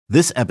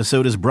This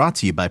episode is brought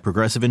to you by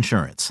Progressive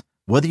Insurance.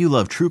 Whether you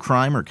love true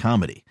crime or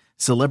comedy,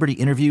 celebrity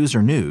interviews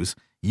or news,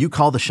 you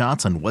call the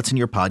shots on what's in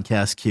your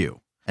podcast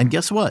queue. And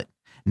guess what?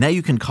 Now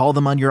you can call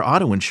them on your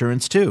auto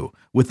insurance too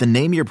with the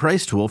Name Your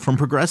Price tool from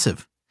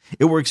Progressive.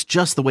 It works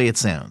just the way it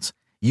sounds.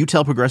 You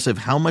tell Progressive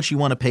how much you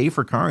want to pay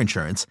for car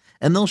insurance,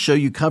 and they'll show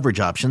you coverage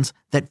options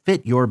that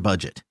fit your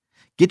budget.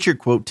 Get your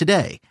quote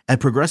today at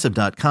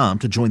Progressive.com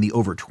to join the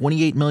over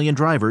 28 million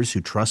drivers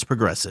who trust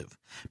Progressive.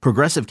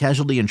 Progressive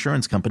Casualty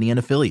Insurance Company and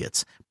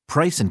Affiliates.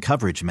 Price and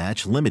coverage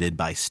match limited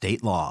by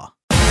state law.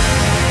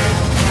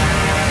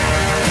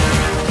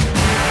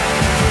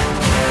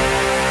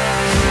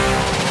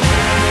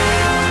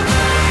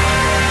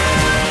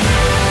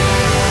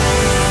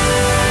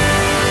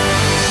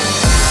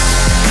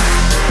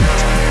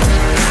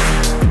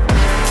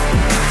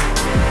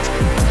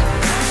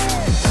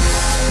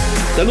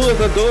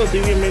 Saludos a todos y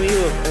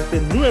bienvenidos a este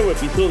nuevo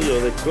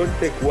episodio de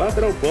Corte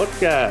 4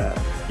 Podcast.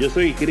 Yo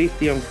soy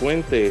Cristian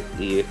Fuentes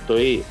y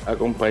estoy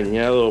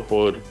acompañado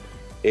por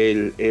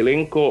el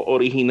elenco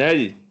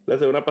original. La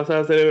semana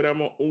pasada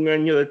celebramos un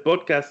año del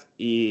podcast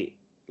y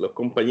los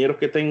compañeros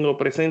que tengo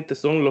presentes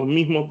son los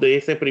mismos de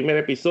ese primer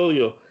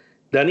episodio.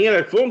 Daniel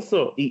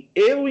Alfonso y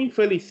Edwin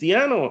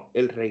Feliciano,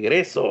 el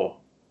regreso.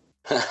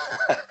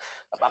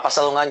 Ha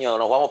pasado un año,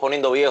 nos vamos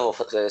poniendo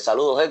viejos.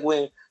 Saludos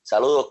Edwin,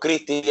 saludos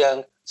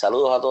Cristian,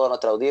 saludos a toda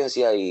nuestra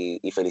audiencia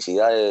y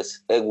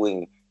felicidades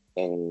Edwin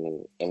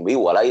en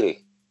vivo, al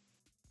aire.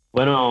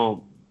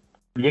 Bueno,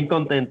 bien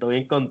contento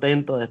de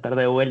estar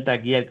de vuelta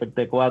aquí al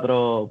Corte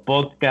 4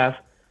 Podcast.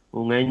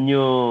 Un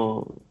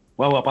año,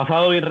 wow, ha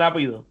pasado bien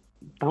rápido.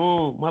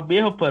 Estamos más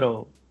viejos,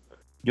 pero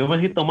yo me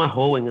siento más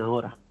joven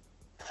ahora.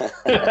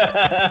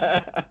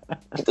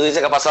 Tú dices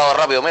que ha pasado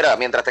rápido. Mira,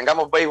 mientras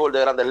tengamos béisbol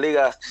de Grandes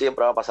Ligas,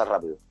 siempre va a pasar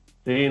rápido.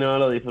 Sí, no,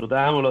 lo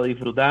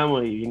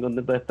disfrutamos y bien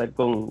contento de estar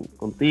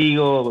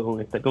contigo,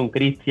 estar con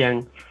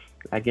Cristian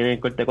aquí en el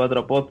Corte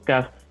 4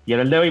 Podcast y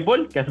hablar de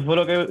béisbol, que eso fue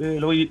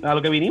a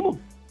lo que vinimos.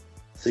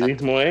 Sí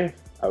mismo es,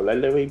 hablar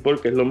de béisbol,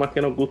 que es lo más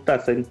que nos gusta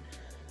hacer.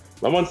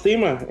 Vamos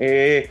encima,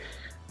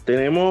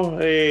 tenemos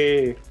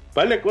un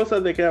par de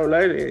cosas de qué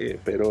hablar,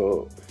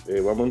 pero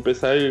vamos a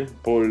empezar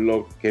por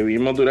lo que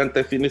vimos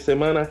durante el fin de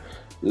semana,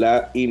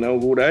 la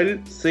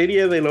inaugural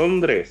Serie de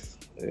Londres.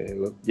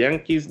 Los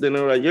Yankees de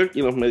Nueva York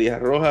y los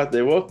Medias Rojas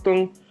de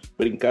Boston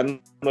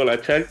brincando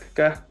la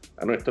charca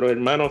a nuestros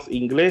hermanos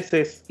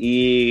ingleses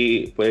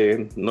y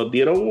pues nos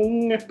dieron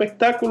un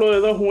espectáculo de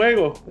 2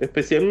 juegos,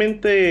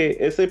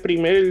 especialmente ese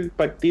primer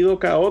partido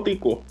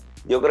caótico.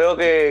 Yo creo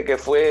que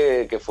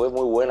fue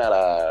muy buena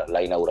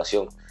la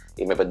inauguración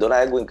y me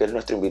perdona Edwin, que es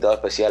nuestro invitado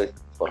especial,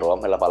 por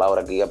robarme la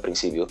palabra aquí al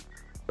principio,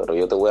 pero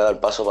yo te voy a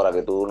dar paso para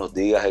que tú nos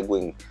digas,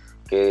 Edwin,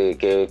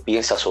 qué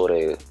piensas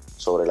sobre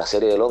la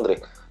Serie de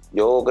Londres.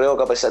 Yo creo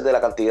que a pesar de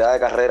la cantidad de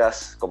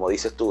carreras, como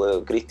dices tú,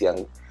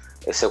 Cristian,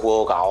 ese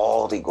juego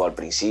caótico al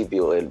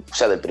principio, del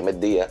primer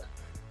día,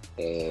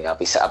 a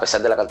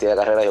pesar de la cantidad de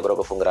carreras, yo creo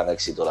que fue un gran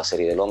éxito la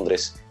Serie de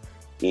Londres.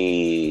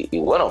 Y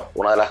bueno,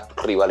 una de las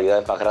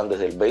rivalidades más grandes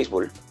del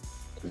béisbol,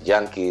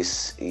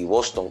 Yankees y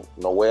Boston.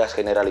 No voy a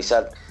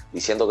generalizar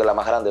diciendo que es la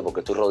más grande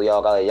porque estoy rodeado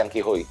acá de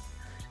Yankees hoy,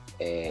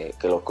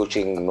 que lo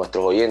escuchen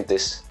nuestros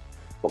oyentes,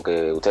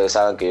 porque ustedes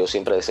saben que yo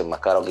siempre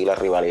desenmascaro aquí las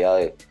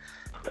rivalidades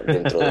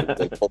dentro del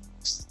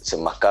podcast,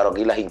 desenmascaro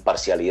aquí las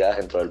imparcialidades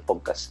dentro del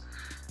podcast.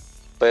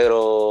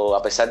 Pero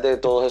a pesar de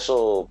todos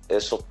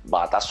esos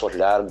batazos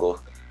largos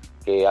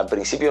que al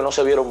principio no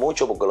se vieron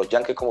mucho, porque los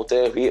Yankees, como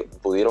ustedes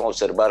pudieron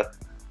observar,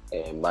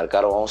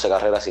 marcaron 11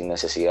 carreras sin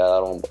necesidad de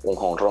dar un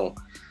jonrón.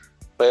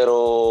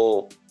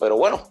 Pero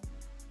bueno,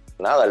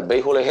 nada, el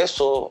béisbol es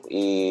eso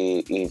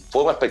y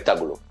fue un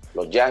espectáculo.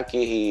 Los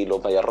Yankees y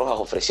los Medias Rojas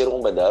ofrecieron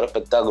un verdadero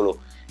espectáculo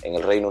en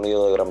el Reino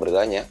Unido de Gran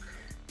Bretaña,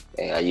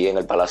 allí en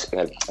el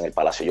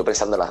Palacio, yo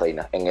pensando en las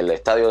reinas, en el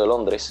Estadio de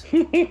Londres.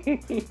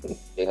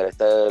 En el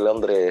Estadio de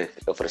Londres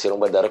ofrecieron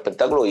un verdadero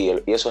espectáculo y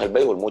eso es el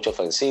béisbol, mucha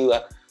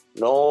ofensiva.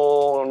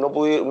 No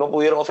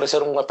pudieron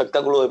ofrecer un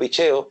espectáculo de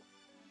picheo,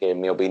 que en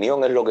mi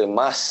opinión es lo que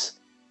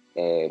más,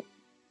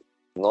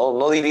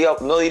 no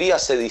diría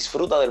se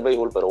disfruta del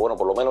béisbol, pero bueno,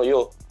 por lo menos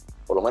yo,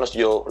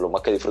 lo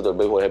más que disfruto del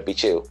béisbol es el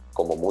picheo,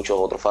 como muchos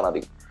otros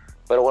fanáticos.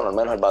 Pero bueno, al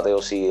menos el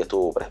bateo sí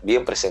estuvo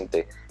bien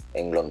presente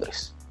en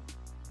Londres.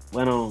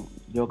 Bueno,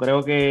 yo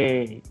creo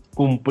que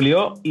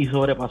cumplió y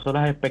sobrepasó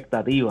las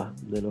expectativas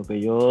de lo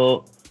que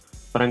yo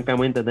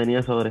francamente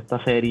tenía sobre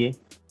esta serie.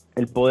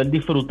 El poder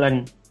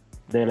disfrutar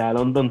de la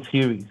London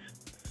Series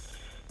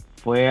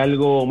fue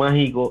algo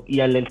mágico y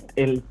al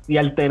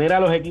tener a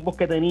los equipos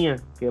que tenía,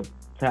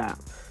 o sea,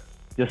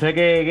 yo sé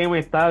que me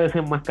está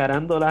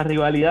desenmascarando las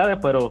rivalidades,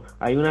 pero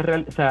hay una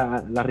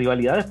realidad,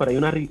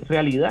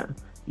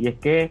 y es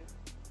que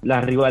la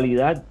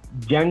rivalidad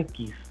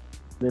Yankees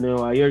de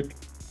Nueva York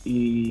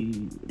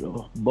y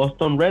los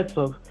Boston Red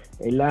Sox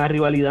es la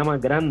rivalidad más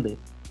grande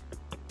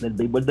del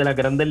béisbol de las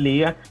Grandes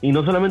Ligas, y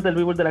no solamente del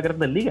béisbol de las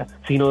Grandes Ligas,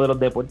 sino de los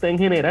deportes en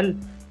general.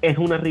 Es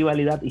una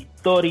rivalidad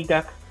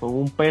histórica con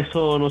un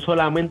peso no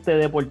solamente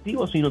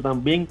deportivo, sino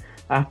también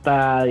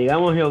hasta,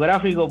 digamos,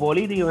 geográfico,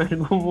 político en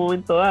algún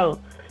momento dado.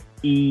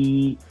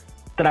 y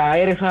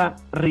traer esa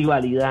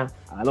rivalidad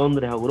a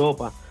Londres, a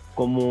Europa,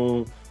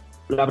 como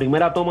la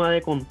primera toma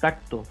de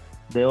contacto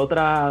de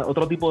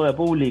otro tipo de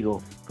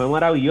público, fue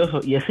maravilloso.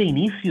 Y ese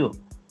inicio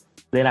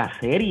de la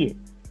serie,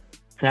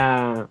 o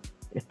sea,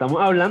 estamos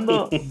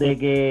hablando de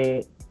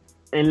que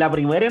en la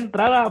primera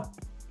entrada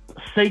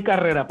 6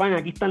 carreras,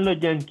 aquí están los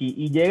Yankees,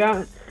 y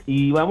llega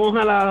y vamos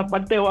a la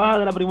parte baja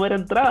de la primera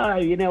entrada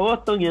y viene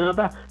Boston y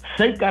anota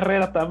 6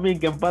 carreras también,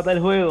 que empata el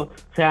juego.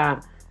 O sea,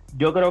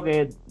 yo creo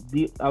que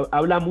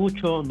habla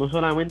mucho no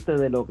solamente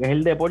de lo que es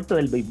el deporte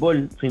del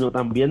béisbol, sino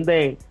también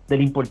de la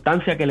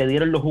importancia que le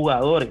dieron los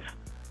jugadores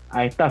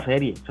a esta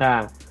serie. O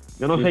sea,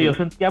 yo no sé, yo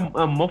sentía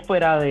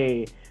atmósfera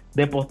de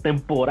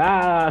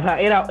postemporada. O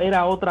sea,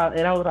 era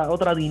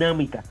otra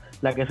dinámica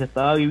la que se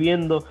estaba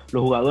viviendo.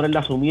 Los jugadores la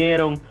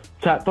asumieron.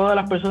 O sea, todas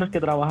las personas que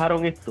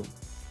trabajaron esto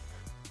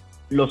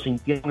lo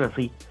sintieron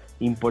así.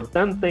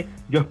 Importante.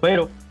 Yo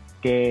espero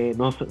que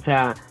no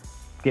sea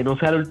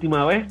la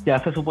última vez.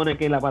 Ya se supone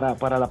que para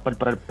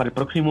el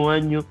próximo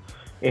año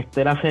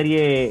esté la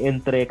serie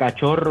entre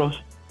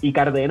Cachorros y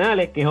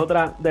Cardenales, que es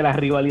otra de las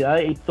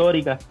rivalidades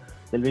históricas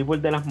del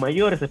béisbol de las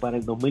mayores, para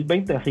el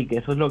 2020. Así que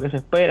eso es lo que se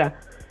espera,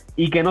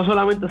 y que no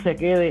solamente se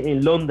quede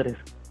en Londres,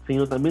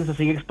 sino también se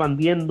sigue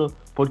expandiendo,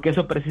 porque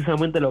eso es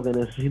precisamente lo que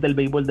necesita el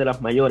béisbol de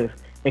las mayores: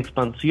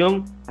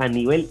 expansión a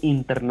nivel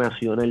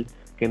internacional,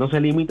 que no se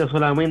limite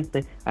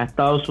solamente a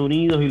Estados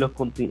Unidos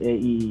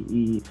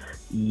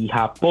y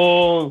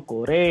Japón,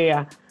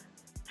 Corea,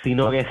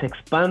 sino que se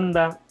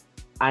expanda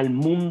al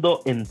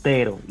mundo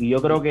entero. Y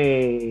yo creo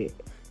que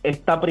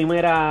esta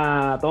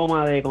primera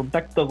toma de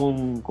contacto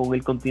con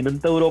el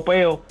continente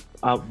europeo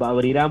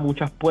abrirá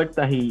muchas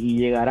puertas y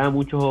llegará a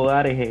muchos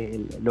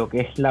hogares lo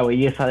que es la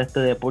belleza de este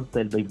deporte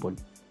del béisbol.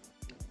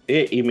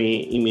 Y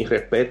mis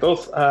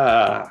respetos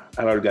a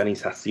la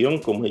organización,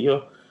 como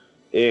ellos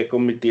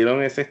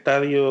convirtieron ese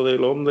estadio de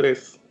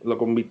Londres, lo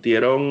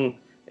convirtieron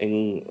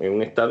en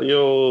un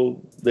estadio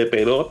de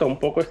pelota un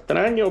poco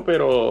extraño,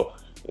 pero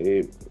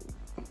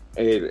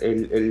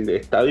el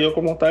estadio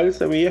como tal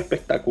se veía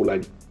espectacular.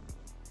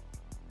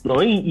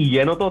 No, y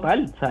lleno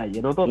total, o sea,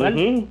 lleno total.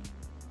 Uh-huh.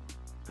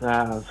 O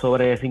sea,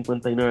 sobre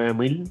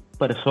 59,000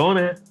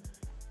 personas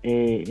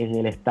en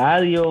el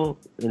estadio,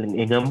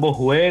 en ambos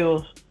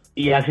juegos.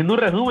 Y haciendo un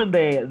resumen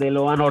de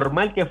lo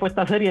anormal que fue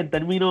esta serie en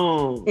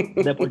términos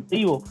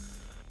deportivos.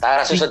 Está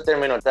gracioso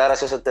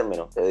el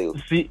término, te digo.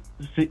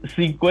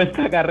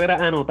 50 carreras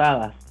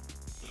anotadas.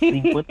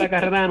 50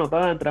 carreras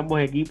anotadas entre ambos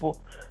equipos.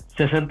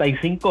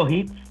 65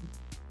 hits.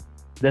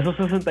 De esos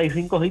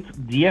 65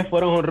 hits, 10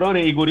 fueron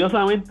jonrones. Y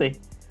curiosamente,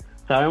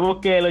 sabemos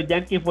que los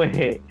Yankees pues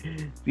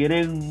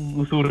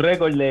tienen su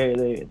récord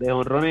de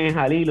jonrones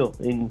al hilo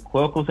en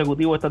juegos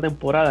consecutivos esta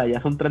temporada.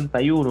 Ya son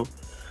 31.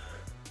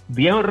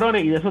 10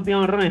 jonrones, y de esos 10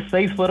 jonrones,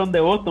 6 fueron de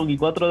Boston y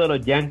 4 de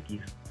los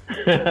Yankees.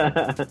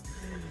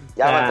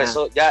 Ya me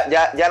empezó, ya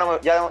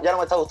no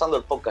me está gustando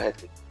el podcast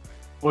este.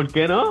 ¿Por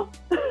qué no?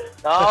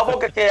 No,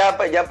 porque es que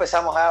ya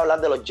empezamos a hablar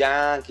de los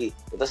Yankees.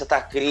 Entonces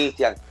está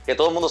Cristian, que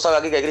todo el mundo sabe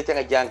aquí que Cristian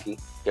es Yankee.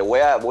 Que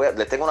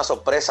les tengo una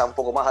sorpresa un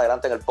poco más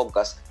adelante en el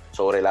podcast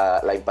sobre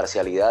la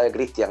imparcialidad de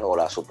Cristian, o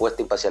la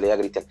supuesta imparcialidad de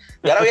Cristian.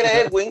 Y ahora viene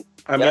Edwin.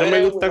 A mí no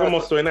me gusta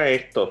cómo suena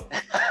esto.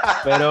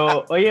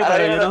 Pero, oye, ahora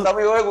viene nuestro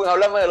amigo Edwin a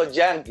hablarme de los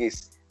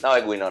Yankees. No,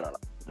 Edwin, no.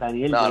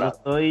 Daniel, yo no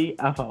estoy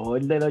a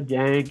favor de los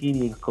Yankees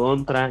ni en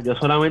contra. Yo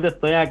solamente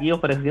estoy aquí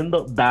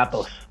ofreciendo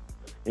datos.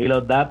 Y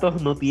los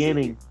datos no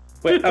tienen.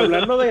 Pues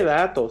hablando de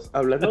datos,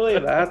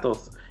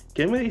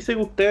 ¿qué me dicen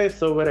ustedes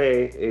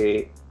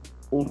sobre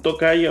un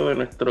tocayo de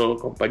nuestro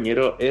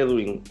compañero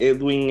Edwin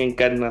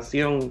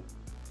Encarnación,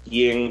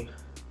 quien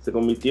se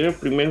convirtió en el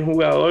primer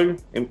jugador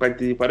en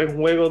participar en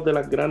juegos de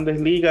las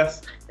grandes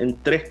ligas en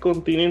 3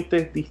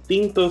 continentes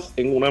distintos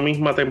en una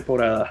misma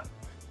temporada?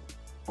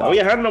 Está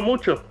viajando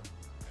mucho.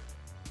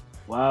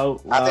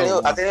 Wow.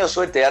 Ha tenido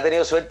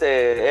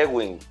suerte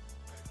Edwin.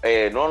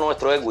 No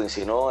nuestro Edwin,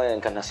 sino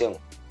Encarnación.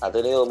 Ha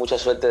tenido mucha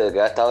suerte de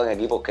que ha estado en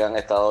equipos que han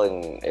estado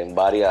en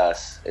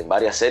varias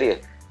series.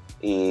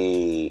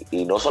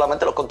 Y no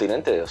solamente los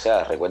continentes. O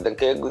sea, recuerden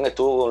que Edwin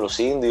estuvo con los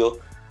Indios,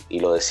 y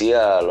lo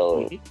decía,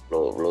 lo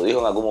dijo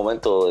en algún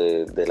momento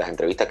de las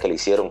entrevistas que le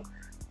hicieron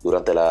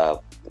durante la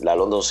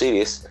London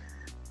Series,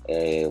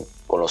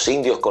 con los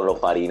Indios, con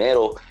los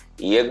Marineros.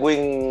 Y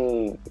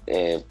Edwin,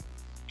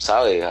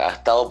 ha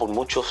estado por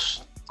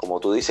muchos, como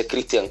tú dices,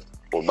 Cristian,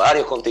 por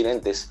varios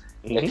continentes.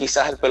 Uh-huh. Es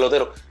quizás el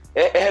pelotero,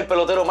 es el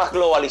pelotero más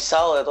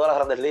globalizado de todas las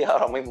grandes ligas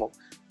ahora mismo,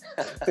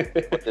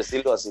 por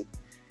decirlo así.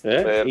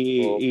 Pero,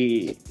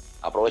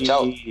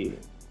 aprovechado.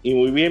 Y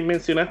muy bien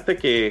mencionaste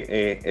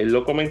que él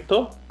lo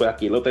comentó, pues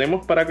aquí lo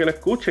tenemos para que lo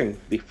escuchen,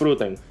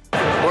 disfruten.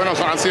 Bueno,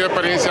 han sido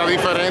experiencias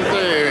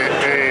diferentes.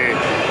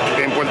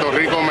 En Puerto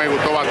Rico me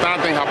gustó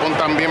bastante, en Japón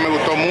también me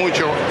gustó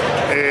mucho.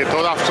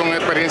 Todas son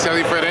experiencias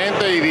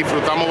diferentes y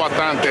disfrutamos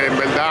bastante. En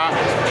verdad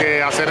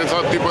que hacer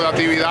esos tipos de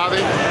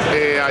actividades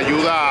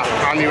ayuda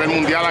a nivel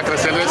mundial a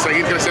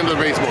seguir creciendo el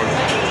béisbol.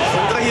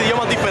 Son 3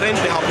 idiomas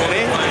diferentes,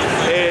 japonés,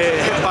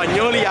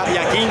 español y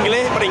aquí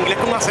inglés, pero inglés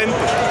con acento.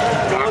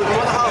 ¿Cómo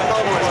te has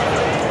adaptado con eso?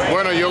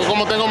 Bueno, yo como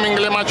como tengo mi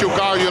inglés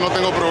machucado, yo no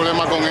tengo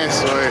problema con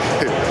eso.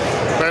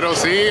 Pero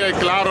sí,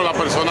 claro, las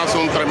personas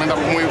son tremendas,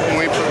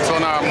 muy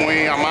personas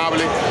muy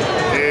amables,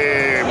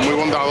 muy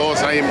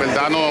bondadosas, y en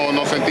verdad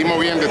nos sentimos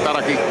bien de estar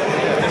aquí.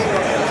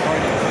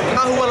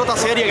 ¿Vas a jugar otra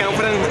serie que no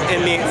fuera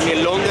ni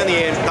en Londres, ni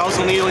en Estados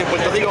Unidos, ni en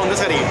Puerto Rico? ¿Dónde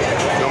sería?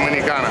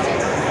 Dominicana.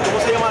 ¿Cómo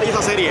se llamaría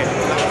esa serie?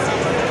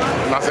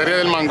 La serie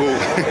del mangú.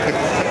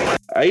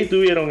 Ahí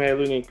tuvieron a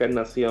Edwin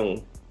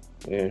Encarnación,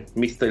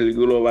 Mr.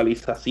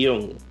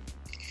 Globalización.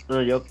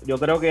 No, yo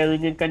creo que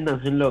Edwin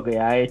Encarnación lo que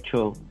ha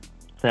hecho,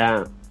 o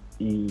sea,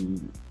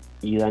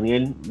 y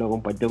Daniel lo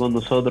compartió con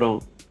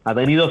nosotros, ha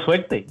tenido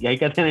suerte, y hay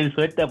que tener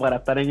suerte para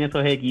estar en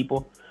esos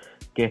equipos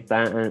que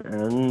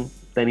han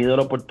tenido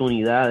la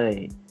oportunidad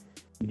de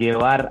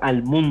llevar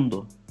al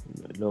mundo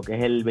lo que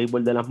es el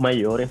béisbol de las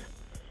mayores.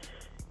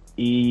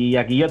 Y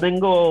aquí yo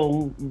tengo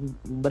un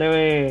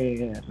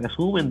breve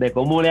resumen de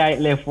cómo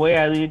le fue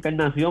a Edwin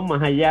Encarnación,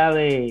 más allá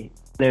de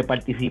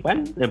participar.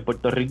 En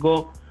Puerto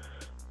Rico,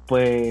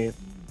 pues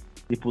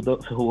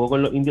se jugó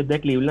con los Indios de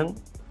Cleveland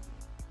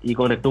y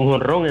conectó un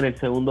jonrón en el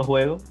segundo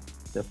juego.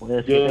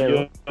 Después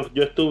de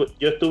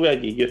yo estuve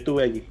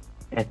allí.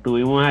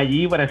 Estuvimos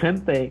allí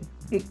presentes,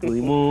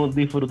 pudimos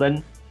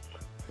disfrutar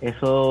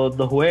esos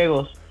dos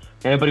juegos.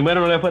 En el primero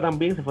no le fue tan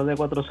bien, se fue de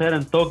 4-0.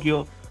 En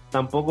Tokio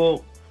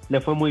tampoco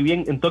le fue muy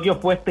bien. En Tokio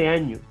fue este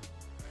año.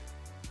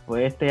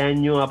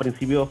 A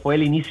principio, fue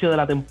el inicio de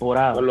la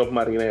temporada. Con los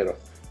marineros.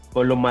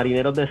 Con los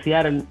marineros de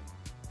Seattle.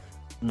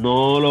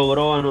 No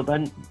logró anotar,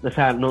 o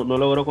sea, no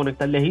logró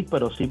conectarle hit,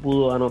 pero sí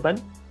pudo anotar.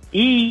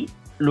 Y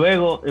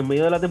luego, en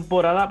medio de la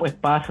temporada, pues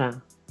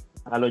pasa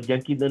a los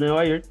Yankees de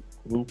Nueva York,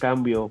 un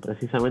cambio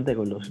precisamente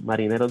con los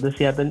marineros de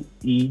Seattle,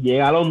 y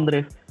llega a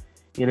Londres,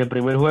 y en el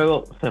primer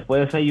juego se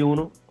fue de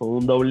 6-1, con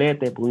un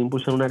doblete, pudo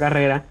impulsar una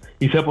carrera,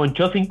 y se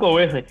ponchó 5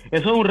 veces.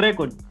 Eso es un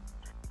récord,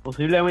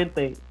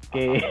 posiblemente,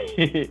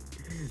 que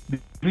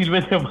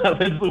difícilmente va a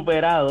ser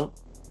superado.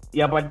 Y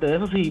aparte de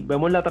eso, si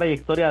vemos la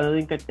trayectoria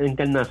de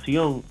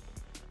Encarnación,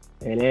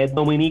 él es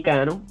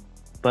dominicano,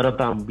 pero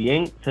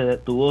también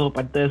tuvo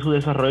parte de su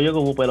desarrollo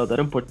como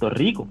pelotero en Puerto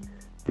Rico.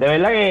 De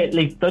verdad que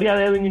la historia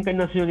de Edwin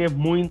Encarnación es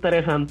muy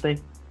interesante,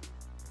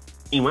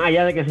 y más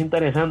allá de que es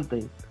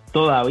interesante,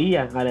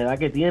 todavía a la edad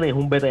que tiene, es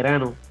un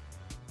veterano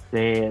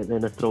de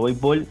nuestro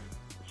béisbol,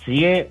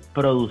 sigue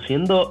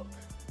produciendo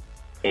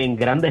en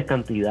grandes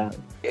cantidades.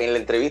 En la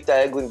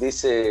entrevista Edwin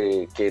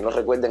dice que no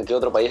recuerda en qué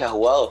otro país ha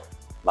jugado.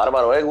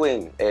 Bárbaro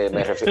Edwin,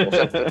 me estoy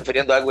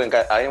refiriendo a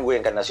Edwin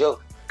Encarnación.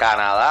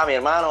 Canadá, mi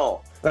hermano.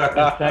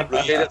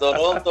 De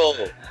Toronto.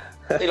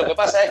 Y lo que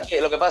pasa es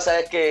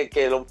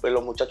que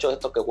los muchachos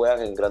estos que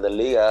juegan en Grandes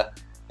Ligas,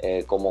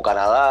 como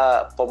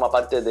Canadá forma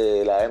parte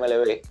de la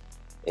MLB,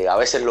 a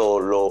veces lo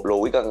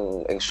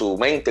ubican en su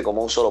mente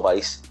como un solo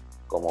país,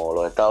 como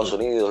los Estados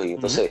Unidos, y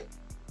entonces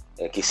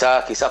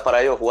quizás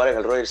para ellos jugar en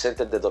el Royal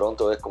Center de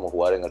Toronto es como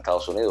jugar en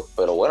Estados Unidos,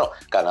 pero bueno,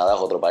 Canadá es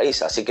otro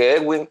país. Así que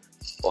Edwin,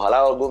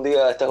 ojalá algún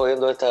día estés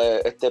oyendo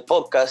este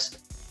podcast,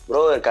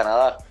 brother.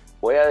 Canadá.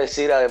 Voy a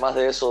decir además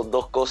de eso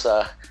 2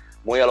 cosas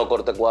muy a lo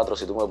corte 4,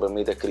 si tú me lo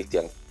permites,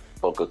 Cristian,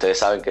 porque ustedes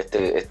saben que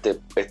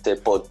este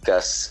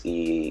podcast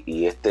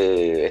y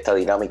esta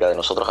dinámica de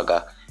nosotros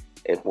acá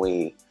es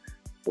muy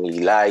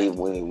light,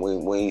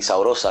 muy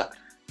sabrosa.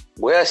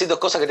 Voy a decir 2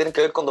 cosas que tienen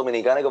que ver con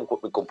Dominicana y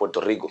con Puerto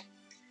Rico.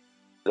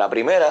 La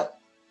primera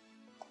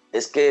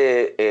es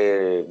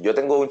que yo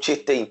tengo un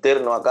chiste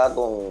interno acá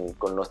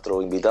con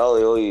nuestro invitado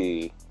de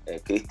hoy,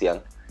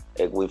 Cristian,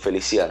 Edwin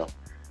Feliciano,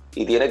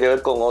 y tiene que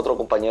ver con otro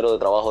compañero de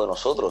trabajo de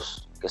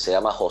nosotros, que se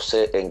llama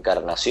José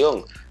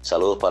Encarnación.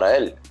 Saludos para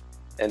él.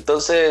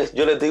 Entonces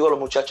yo les digo a los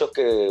muchachos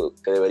que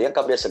deberían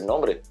cambiarse el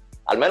nombre,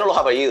 al menos los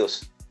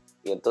apellidos.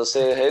 Y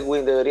entonces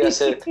Edwin debería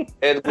ser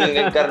Edwin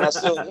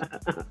Encarnación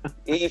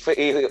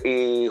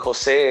y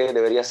José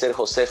debería ser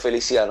José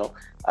Feliciano,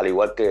 al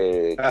igual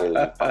que el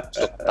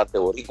cantante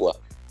boricua.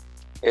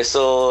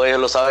 Eso ellos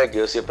lo saben, que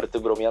yo siempre estoy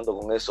bromeando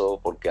con eso,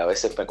 porque a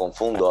veces me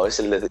confundo,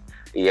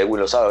 y Edwin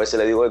lo sabe, a veces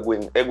le digo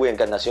Edwin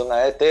Encarnación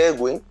a este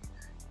Edwin,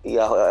 y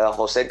a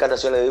José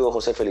Encarnación le digo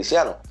José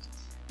Feliciano.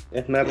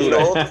 Es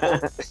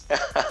natural.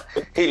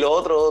 Y lo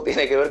otro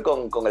tiene que ver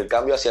con el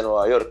cambio hacia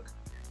Nueva York.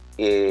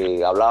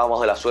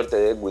 Hablábamos de la suerte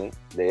de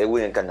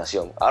Edwin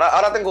Encarnación.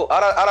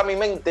 Ahora mi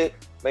mente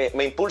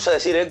me impulsa a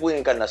decir Edwin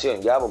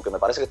Encarnación, ya, porque me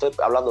parece que estoy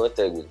hablando de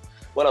este Edwin.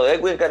 Bueno, de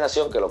Edwin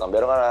Encarnación, que lo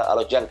cambiaron a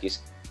los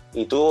Yankees,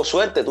 y tuvo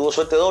suerte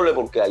doble,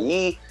 porque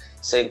allí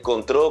se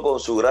encontró con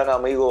su gran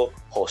amigo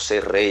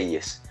José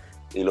Reyes.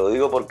 Y lo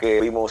digo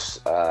porque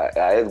vimos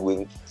a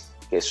Edwin,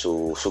 que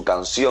su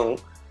canción,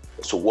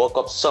 su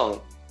walk-up song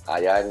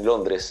allá en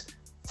Londres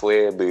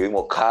fue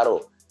Vivimos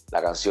Caro,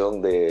 la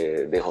canción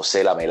de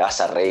José La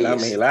Melaza Reyes. La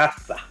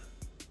Melaza.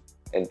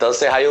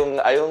 Entonces hay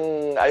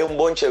un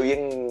bonche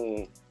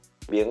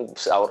bien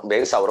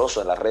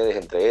sabroso en las redes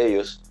entre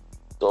ellos.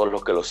 Todos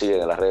los que lo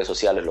siguen en las redes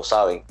sociales lo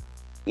saben.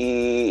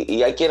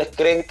 Y hay quienes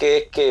creen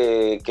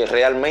que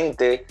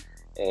realmente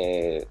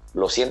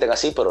lo sienten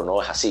así, pero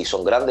no es así.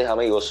 Son grandes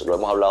amigos, lo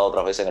hemos hablado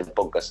otras veces en el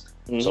podcast.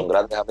 Son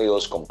grandes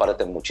amigos,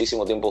 comparten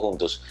muchísimo tiempo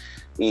juntos.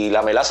 Y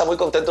la Melaza muy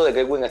contento de que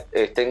Edwin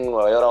esté en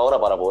Nueva York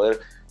ahora para poder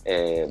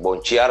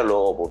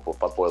bonchearlo,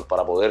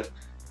 para poder,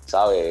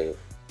 ¿sabe?,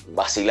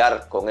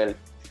 vacilar con él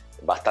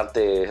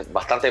bastante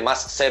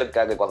más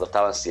cerca que cuando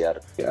estaba en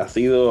Seattle. Ha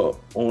sido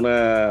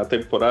una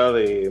temporada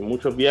de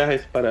muchos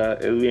viajes para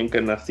Edwin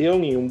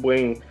Encarnación y un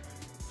buen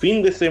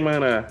fin de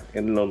semana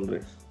en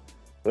Londres.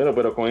 Bueno,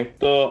 pero con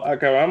esto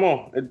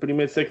acabamos el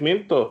primer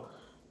segmento,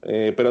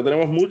 pero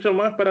tenemos mucho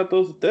más para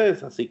todos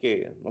ustedes, así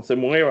que no se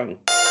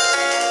muevan.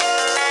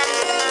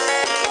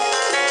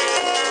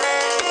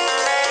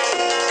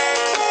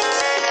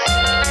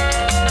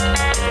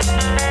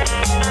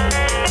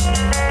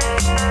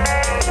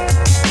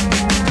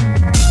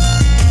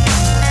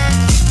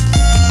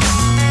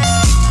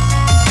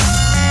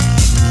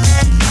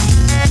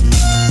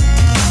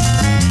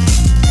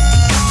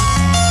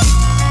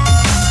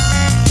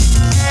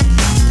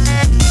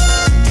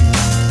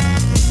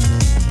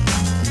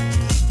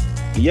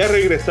 Ya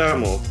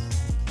regresamos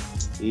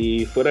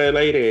y fuera del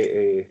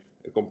aire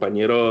el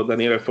compañero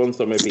Daniel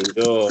Alfonso me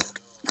pidió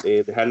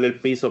dejarle el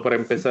piso para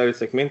empezar el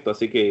segmento,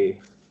 así que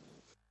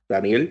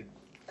Daniel.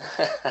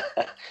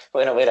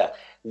 Bueno, mira,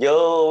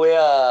 yo voy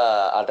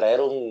a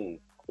traer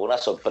una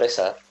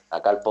sorpresa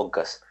acá al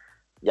podcast,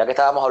 ya que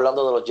estábamos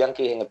hablando de los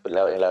Yankees en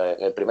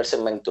el primer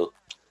segmento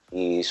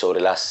y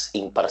sobre las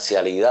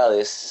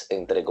imparcialidades,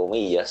 entre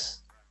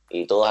comillas,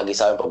 y todos aquí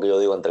saben por qué yo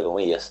digo entre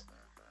comillas.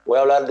 Voy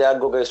a hablar de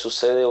algo que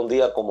sucede un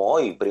día como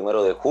hoy,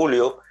 1 de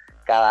julio.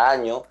 Cada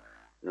año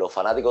los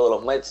fanáticos de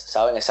los Mets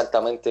saben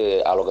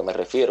exactamente a lo que me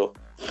refiero.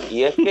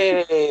 Y es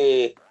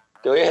que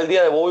hoy es el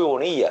día de Bobby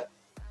Bonilla.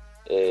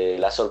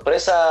 La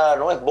sorpresa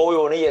no es Bobby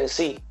Bonilla en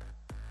sí,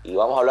 y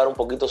vamos a hablar un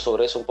poquito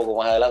sobre eso un poco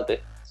más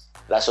adelante.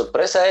 La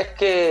sorpresa es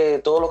que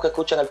todos los que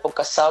escuchan el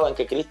podcast saben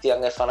que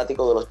Cristian es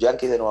fanático de los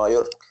Yankees de Nueva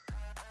York.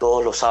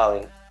 Todos lo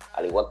saben,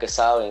 al igual que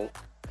saben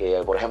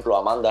que, por ejemplo,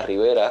 Amanda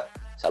Rivera,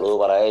 saludo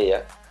para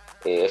ella,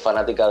 es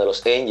fanática de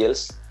los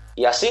Angels,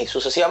 y así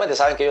sucesivamente.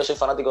 Saben que yo soy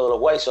fanático de los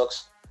White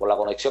Sox por la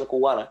conexión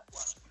cubana,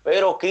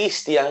 pero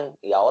Cristian,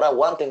 y ahora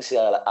aguántense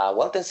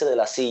de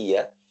la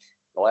silla,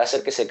 no voy a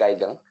hacer que se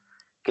caigan,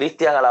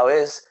 Cristian a la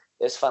vez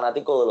es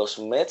fanático de los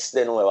Mets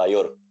de Nueva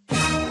York.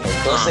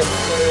 Entonces,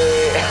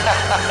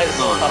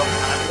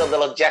 fanáticos de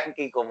los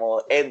Yankees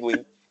como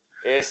Edwin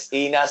es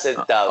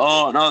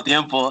inaceptable. No,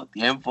 tiempo,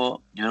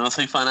 yo no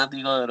soy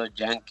fanático de los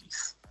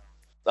Yankees.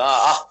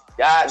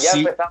 Ya Sí.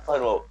 empezamos de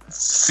nuevo.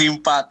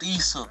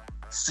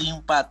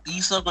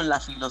 Simpatizo con la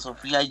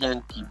filosofía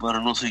yankee, pero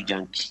no soy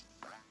yankee.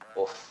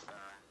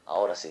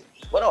 Ahora sí.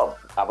 Bueno,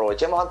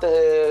 aprovechemos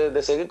antes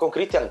de seguir con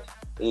Cristian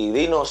y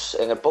dinos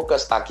en el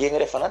podcast a quién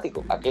eres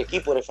fanático, a qué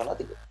equipo eres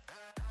fanático.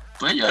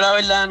 Pues yo la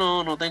verdad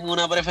no tengo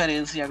una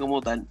preferencia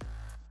como tal,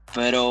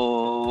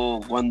 pero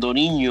cuando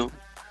niño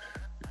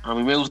a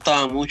mí me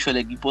gustaba mucho el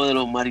equipo de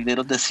los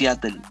Marineros de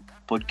Seattle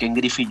por Ken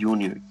Griffey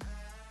Jr.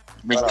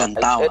 Me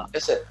encantaba.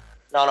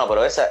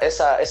 Pero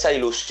esa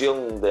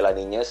ilusión de la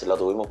niñez la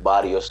tuvimos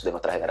varios de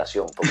nuestra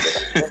generación. Porque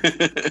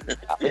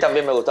a mí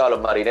también me gustaban los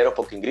Marineros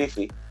por Ken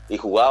Griffey y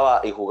jugaba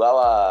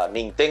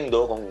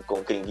Nintendo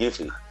con Ken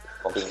Griffey.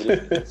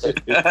 Eso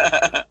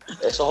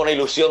es una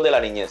ilusión de la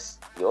niñez.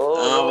 Pero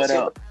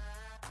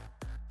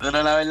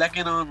la verdad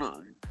que no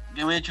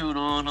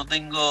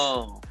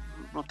tengo.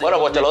 Bueno,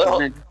 pues te lo dejo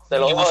de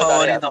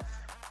favorito. Tarea.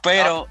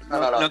 Pero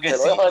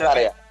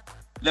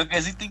Lo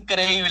que sí está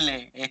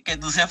increíble es que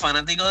tú seas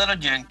fanático de los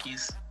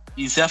Yankees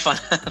y seas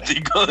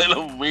fanático de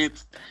los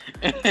Mets.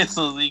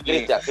 Eso sí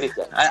que...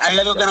 Cristian. Hay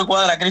algo que no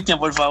cuadra, Cristian,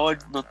 por favor.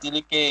 Nos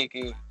tienes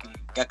que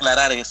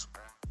aclarar eso.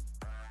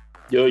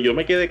 Yo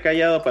me quedé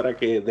callado para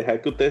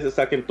dejar que ustedes se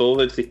saquen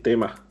todo del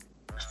sistema.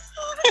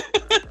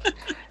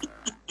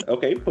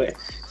 Ok, pues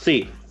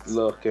sí,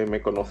 los que me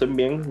conocen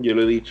bien, yo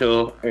lo he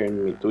dicho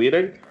en mi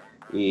Twitter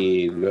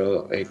y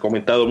lo he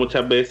comentado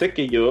muchas veces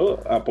que yo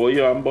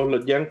apoyo a ambos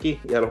los Yankees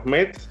y a los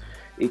Mets,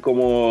 y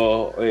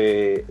como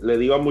le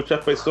digo a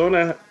muchas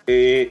personas,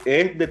 es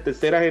de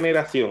tercera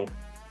generación,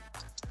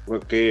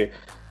 porque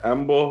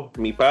ambos,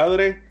 mi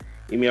padre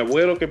y mi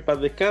abuelo, que en paz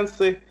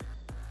descanse,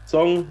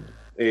 son,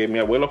 mi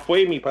abuelo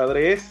fue y mi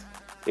padre es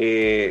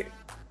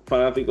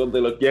fanáticos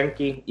de los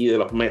Yankees y de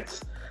los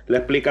Mets. La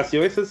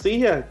explicación es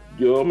sencilla.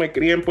 Yo me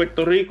crié en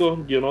Puerto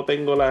Rico, yo no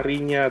tengo la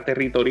riña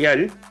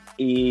territorial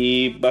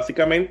y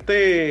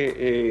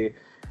básicamente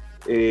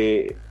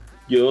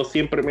yo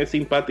siempre me he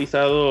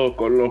simpatizado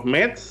con los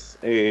Mets.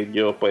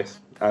 Yo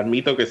pues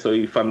admito que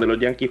soy fan de los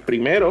Yankees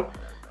primero,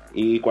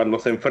 y cuando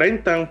se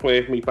enfrentan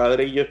pues mi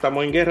padre y yo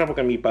estamos en guerra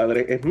porque mi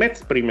padre es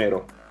Mets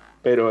primero,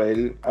 pero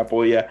él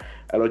apoya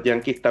a los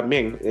Yankees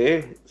también.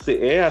 Es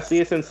así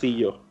de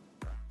sencillo.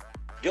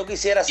 Yo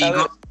quisiera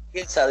saber qué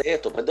piensa de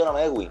esto,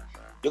 perdóname Edwin,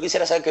 yo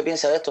quisiera saber qué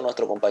piensa de esto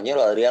nuestro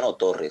compañero Adriano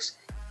Torres.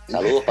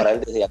 Saludos para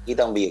él desde aquí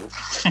también,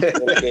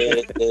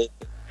 porque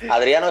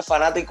Adriano es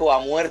fanático a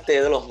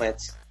muerte de los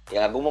Mets, y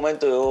en algún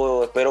momento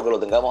yo espero que lo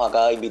tengamos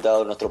acá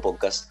invitado en nuestro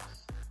podcast,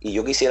 y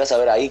yo quisiera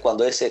saber ahí,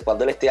 cuando él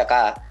esté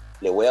acá,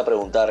 le voy a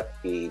preguntar,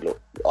 y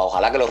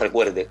ojalá que lo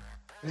recuerde,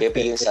 ¿Qué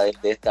piensa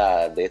de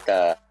esta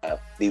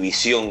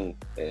división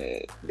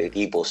de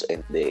equipos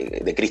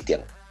de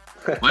Cristian?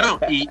 Bueno,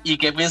 ¿y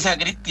qué piensa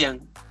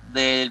Cristian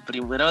del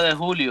 1 de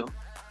julio,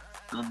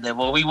 donde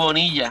Bobby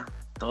Bonilla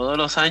todos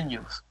los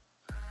años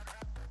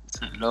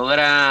se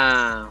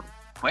logra,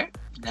 pues,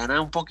 gana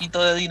un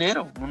poquito de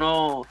dinero,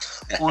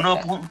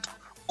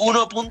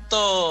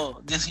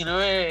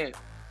 1.19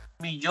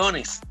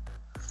 millones?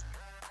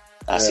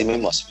 Así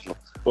mismo.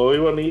 Bobby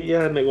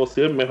Bonilla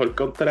negoció el mejor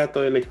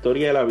contrato de la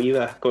historia de la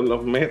vida con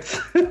los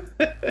Mets.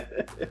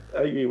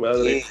 Ay, mi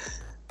madre. Sí.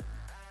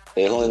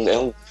 Es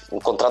un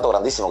contrato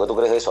grandísimo. ¿Qué tú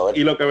crees de eso? A ver.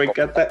 Y lo que me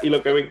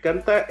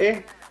encanta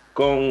es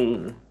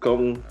con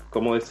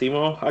como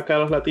decimos acá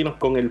los latinos,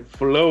 con el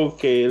flow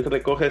que él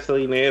recoge ese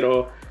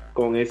dinero,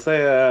 con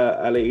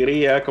esa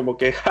alegría, como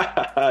que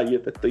jajaja,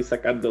 yo te estoy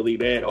sacando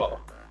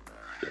dinero.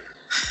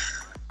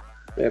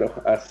 Pero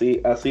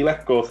así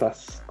las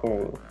cosas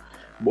con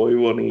Bobby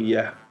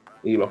Bonilla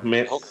y los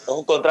Mets. Es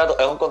un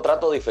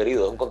contrato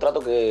diferido, es un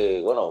contrato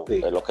que, bueno, sí.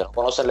 Los que no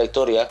conocen la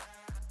historia,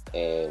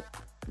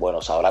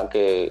 bueno, sabrán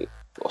que,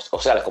 o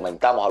sea, les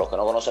comentamos a los que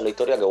no conocen la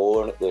historia que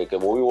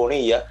Bobby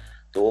Bonilla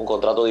tuvo un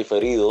contrato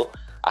diferido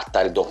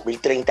hasta el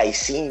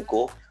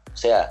 2035, o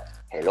sea,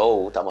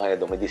 hello, estamos en el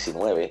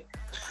 2019.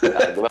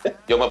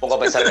 Yo me pongo a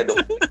pensar en el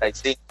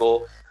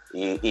 2035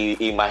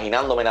 y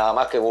imaginándome nada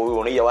más que Bobby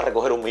Bonilla va a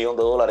recoger $1 millón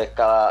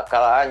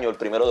cada año el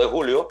 1 de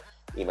julio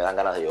y me dan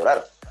ganas de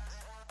llorar.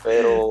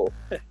 Pero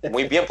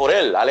muy bien por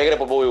él, alegre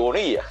por Bobby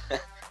Bonilla.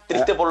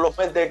 Triste por los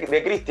Mets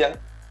de Cristian,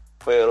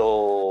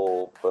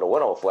 pero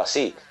bueno, fue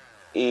así.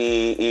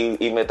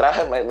 Y me trae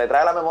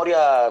a la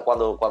memoria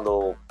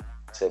cuando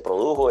se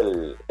produjo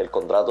el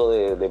contrato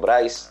de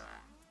Bryce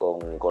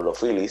con los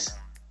Phillies,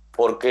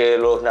 porque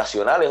los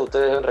nacionales,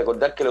 ustedes deben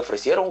recordar que le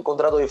ofrecieron un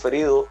contrato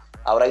diferido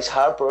a Bryce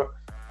Harper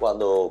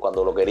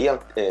cuando lo querían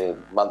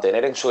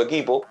mantener en su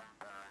equipo,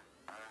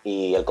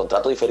 y el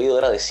contrato diferido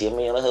era de $100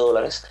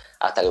 millones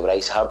hasta que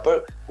Bryce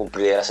Harper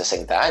cumpliera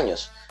 60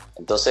 años.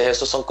 Entonces,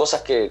 esas son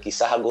cosas que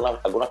quizás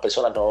algunas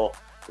personas no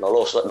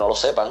lo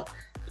sepan,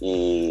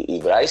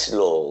 y Bryce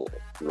lo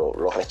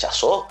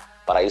rechazó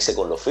para irse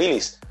con los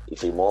Phillies y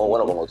firmó,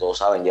 bueno, como todos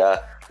saben,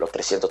 ya los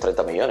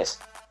 330 millones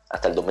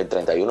hasta el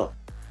 2031.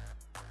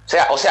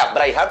 O sea,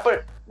 Bryce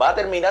Harper va a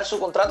terminar su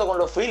contrato con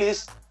los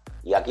Phillies,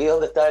 y aquí es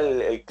donde está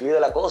el clip de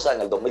la cosa,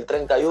 en el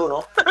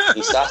 2031,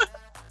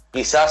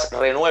 quizás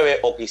renueve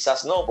o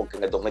quizás no, porque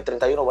en el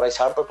 2031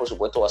 Bryce Harper, por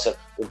supuesto, va a ser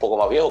un poco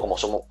más viejo, como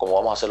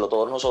vamos a hacerlo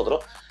todos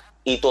nosotros,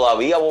 y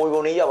todavía Bobby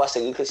Bonilla va a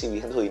seguir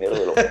recibiendo dinero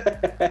de los...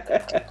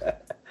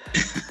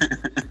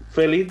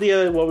 Feliz día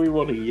de Bobby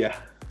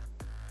Bonilla.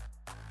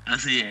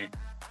 Así es.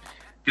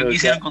 Yo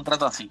quisiera un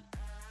contrato así.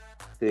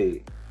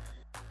 Sí.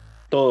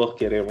 Todos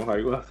queremos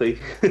algo así.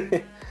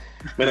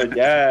 Bueno,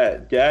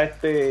 ya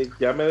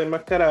me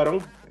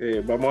desmascararon.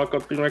 Vamos a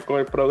continuar con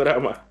el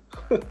programa.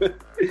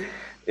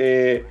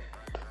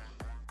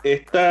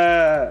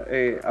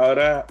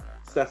 Ahora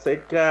se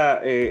acerca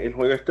el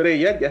juego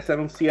estrella. Ya se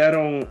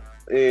anunciaron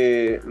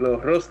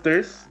los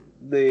rosters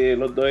de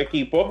los dos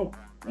equipos.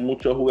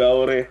 Muchos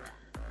jugadores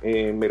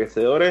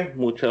merecedores,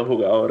 muchos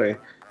jugadores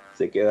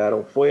se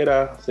quedaron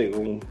fuera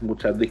según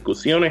muchas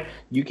discusiones.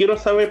 Yo quiero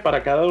saber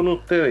para cada uno de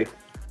ustedes,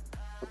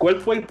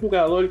 ¿cuál fue el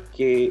jugador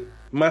que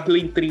más le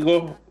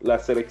intrigó la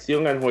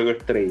selección al juego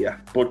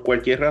estrella, por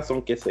cualquier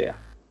razón que sea?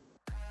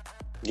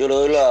 Yo le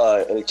doy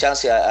el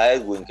chance a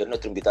Edwin, que es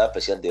nuestro invitado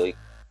especial de hoy.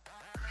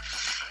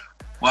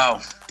 Wow,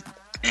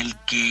 el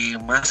que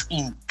más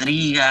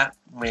intriga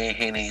me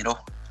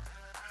generó.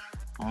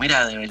 Pues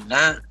mira, de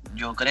verdad,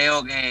 yo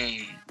creo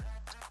que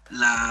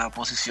la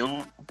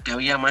posición que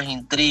había más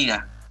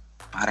intriga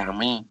para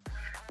mí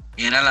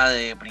era la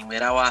de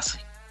primera base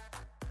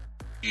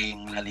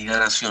en la Liga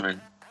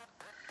Nacional.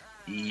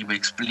 Y me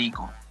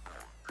explico.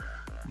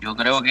 Yo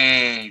creo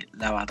que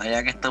la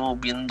batalla que estamos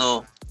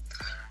viendo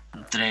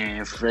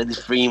entre Freddie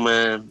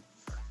Freeman,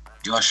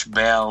 Josh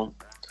Bell, o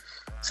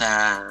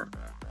sea,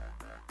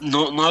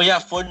 no había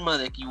forma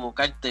de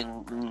equivocarte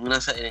en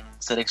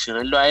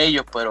seleccionarlo a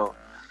ellos, pero, o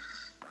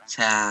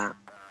sea,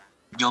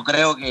 yo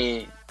creo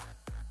que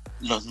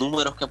los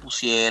números que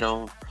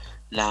pusieron,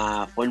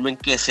 la forma en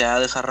que se ha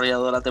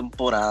desarrollado la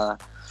temporada,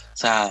 o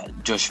sea,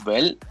 Josh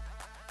Bell,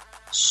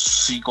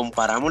 si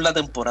comparamos la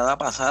temporada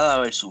pasada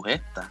versus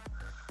esta,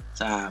 o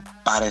sea,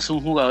 parece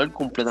un jugador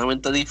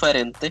completamente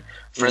diferente.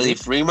 Freddie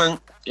Freeman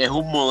es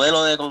un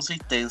modelo de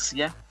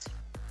consistencia,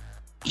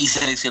 y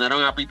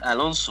seleccionaron a Pete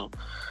Alonso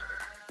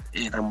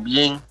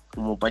también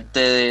como parte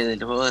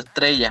del juego de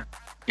estrella.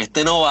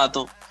 Este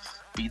novato,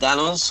 Pete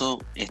Alonso,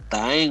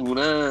 está en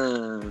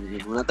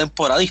una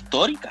temporada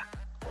histórica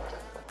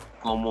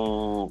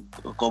como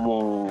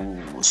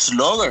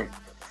slugger.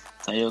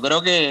 O sea, yo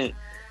creo que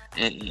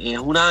es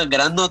una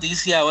gran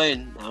noticia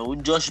ver a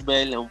un Josh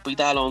Bell, a un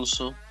Pete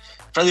Alonso.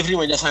 Freddie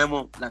Freeman ya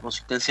sabemos la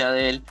consistencia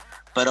de él,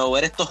 pero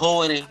ver estos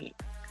jóvenes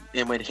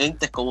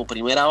emergentes como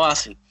primera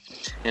base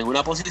en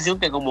una posición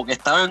que como que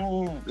estaban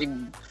o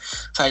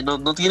sea,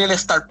 no tiene el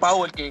star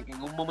power que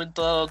en un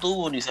momento dado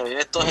tuvo, ni se ve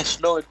estos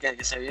sluggers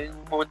que se ve en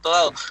un momento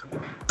dado,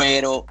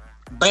 pero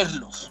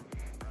verlos.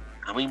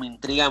 A mí me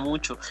intriga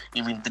mucho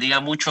y me intriga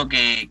mucho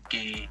que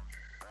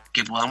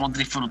podamos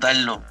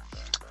disfrutarlo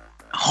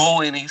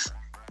jóvenes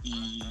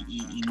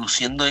y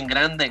luciendo en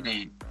grande,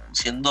 que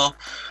siendo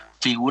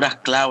figuras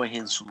claves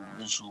en sus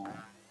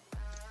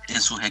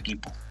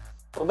equipos.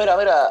 Pues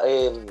mira,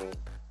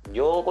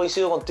 yo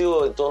coincido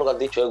contigo en todo lo que has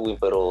dicho, Edwin,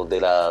 pero de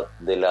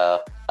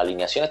las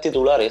alineaciones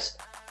titulares,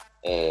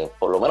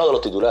 por lo menos de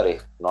los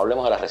titulares, no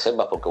hablemos de las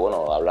reservas, porque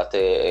bueno,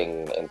 hablaste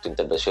en tu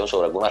intervención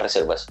sobre algunas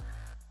reservas,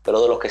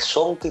 pero de los que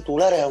son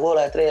titulares al juego de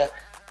las estrellas,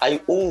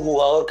 hay un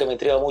jugador que me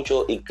intriga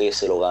mucho y que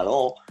se lo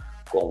ganó,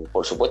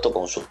 por supuesto,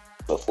 con su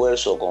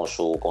esfuerzo, con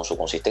su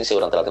consistencia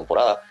durante la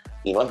temporada,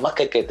 y no es más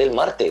que Ketel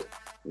Marte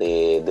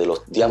de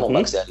los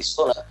Diamondbacks de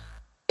Arizona.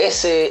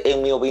 Ese,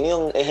 en mi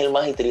opinión, es el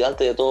más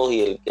intrigante de todos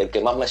y el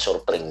que más me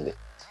sorprende,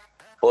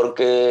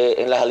 porque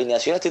en las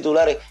alineaciones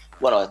titulares,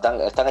 bueno,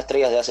 están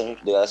estrellas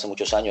de hace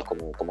muchos años,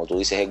 como tú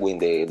dices, Edwin,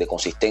 de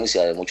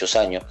consistencia de muchos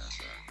años,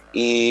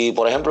 y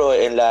por ejemplo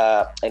en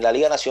la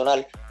Liga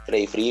Nacional,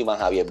 Freddie Freeman,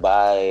 Javier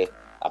Baez,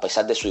 a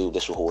pesar de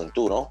su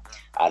juventud, ¿no?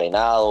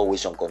 Arenado,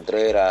 Wilson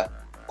Contreras,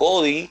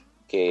 Cody,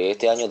 que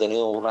este año ha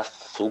tenido una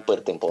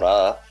super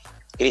temporada,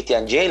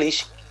 Christian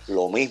Yelich,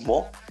 lo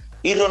mismo,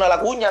 y Ronald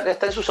Acuña, que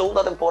está en su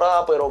segunda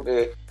temporada, pero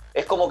que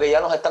es como que ya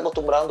nos está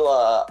acostumbrando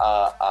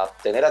a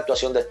tener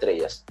actuación de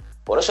estrellas.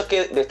 Por eso es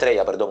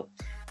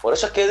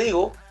que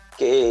digo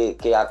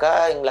que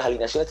acá en las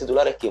alineaciones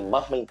titulares quien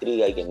más me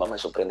intriga y quien más me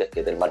sorprende es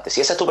Ketel Marte.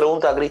 Si esa es tu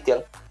pregunta,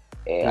 Cristian,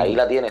 ahí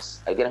la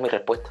tienes, ahí tienes mi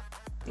respuesta.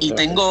 Y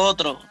tengo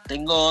otro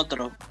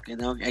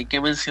que hay que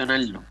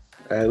mencionarlo.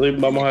 A Edwin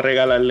vamos a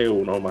regalarle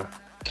uno más.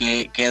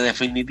 Que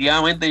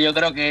definitivamente yo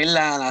creo que es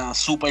la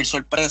super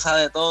sorpresa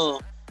de todo,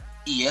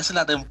 y es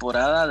la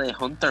temporada de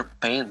Hunter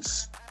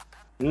Pence.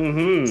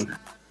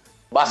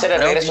 Va a ser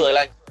el regreso del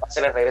año.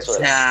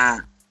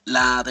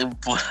 La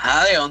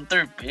temporada de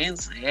Hunter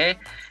Pence es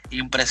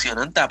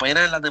impresionante.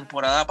 Apenas en la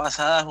temporada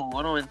pasada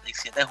jugó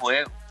 97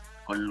 juegos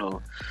con los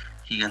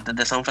Gigantes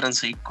de San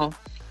Francisco.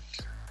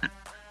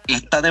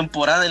 Esta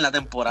temporada, en la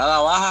temporada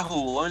baja,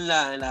 jugó en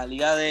la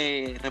Liga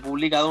de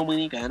República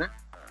Dominicana.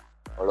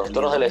 Con los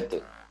Toros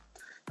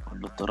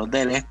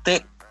del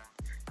Este.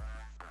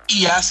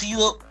 Y ha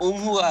sido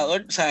un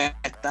jugador, o sea,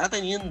 está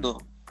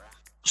teniendo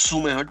su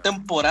mejor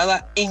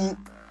temporada en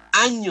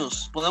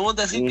años. Podemos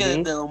decir que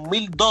desde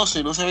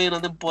 2012 no se veía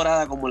una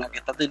temporada como la que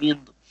está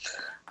teniendo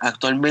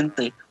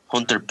actualmente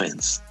Hunter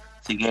Pence.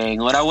 Así que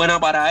enhorabuena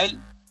para él.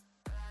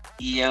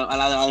 Y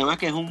además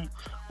que es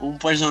un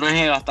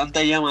personaje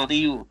bastante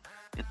llamativo,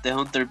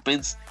 Hunter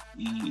Pence.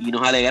 Y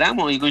nos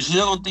alegramos. Y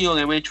coincido contigo,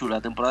 que Mechu, la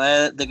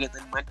temporada de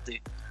Ketel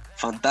Marte,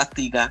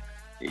 fantástica.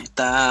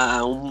 Está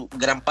a un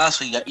gran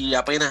paso y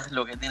apenas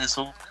lo que tiene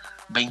son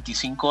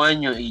 25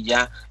 años y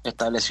ya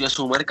estableció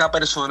su marca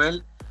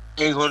personal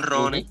en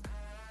jonrones.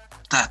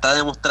 Está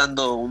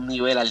demostrando un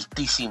nivel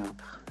altísimo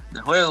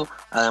de juego,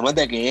 además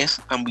de que es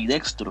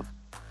ambidextro,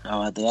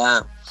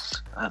 batea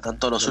a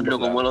tanto los zurdos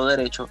como los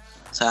derechos.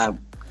 O sea,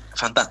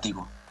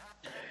 fantástico.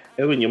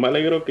 Edwin, yo me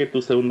alegro que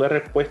tu segunda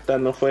respuesta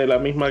no fue la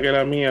misma que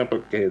la mía,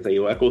 porque te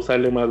iba a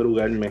acusar de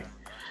madrugarme.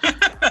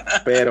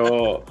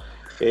 Pero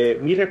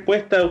mi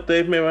respuesta,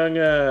 ustedes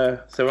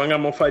se van a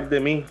mofar de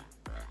mí.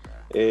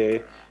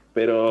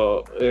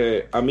 Pero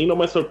a mí no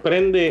me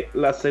sorprende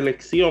la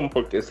selección,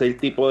 porque es el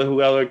tipo de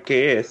jugador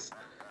que es.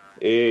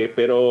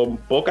 Pero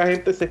poca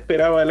gente se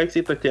esperaba el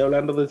éxito. Estoy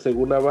hablando de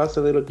segunda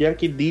base de los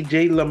Yankees,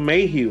 DJ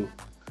LeMahieu.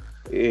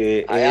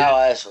 Allá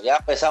va eso, ya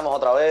empezamos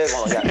otra vez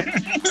con los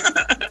Yankees.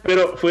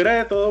 Pero fuera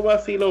de todo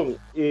vacilón,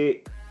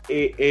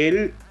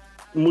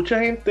 mucha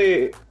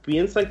gente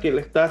piensa que él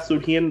está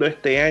surgiendo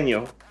este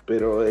año,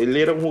 pero él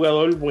era un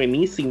jugador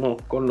buenísimo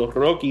con los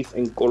Rockies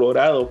en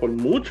Colorado por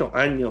muchos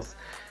años,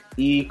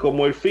 y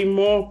como él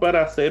firmó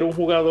para ser un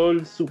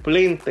jugador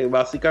suplente,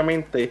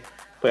 básicamente,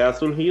 pues ha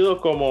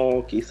surgido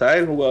como quizás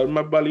el jugador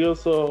más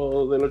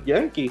valioso de los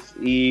Yankees.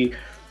 Y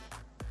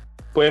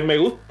pues me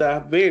gusta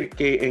ver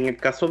que en el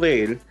caso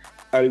de él,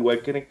 al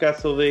igual que en el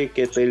caso de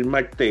Ketel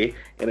Marte,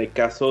 en el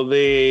caso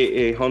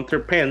de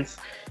Hunter Pence,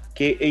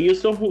 que ellos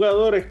son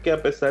jugadores que,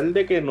 a pesar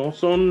de que no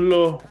son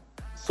los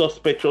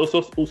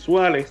sospechosos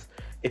usuales,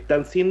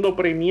 están siendo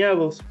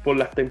premiados por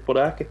las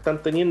temporadas que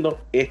están teniendo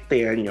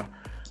este año.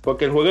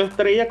 Porque el juego de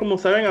estrella, como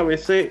saben, a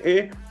veces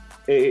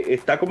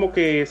está como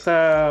que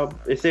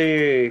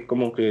ese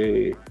como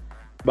que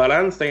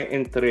balance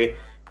entre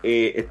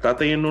está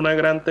teniendo una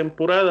gran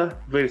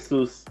temporada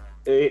versus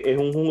es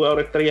un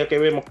jugador estrella que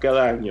vemos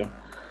cada año.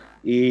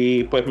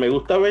 Y pues me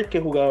gusta ver que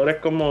jugadores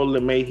como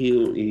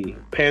LeMahieu y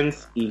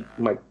Pence y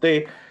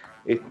Marte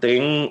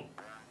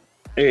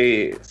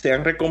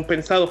sean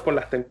recompensados por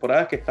las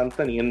temporadas que están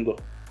teniendo.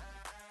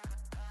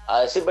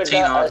 A decir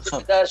verdad, eso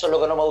es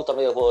lo que no me gusta a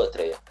mí del juego de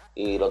estrellas.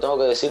 Y lo tengo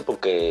que decir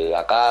porque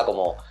acá,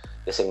 como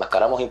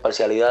desenmascaramos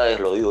imparcialidades,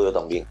 lo digo yo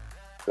también.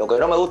 Lo que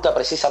no me gusta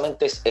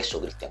precisamente es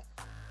eso, Cristian.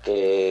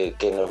 Que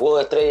en el juego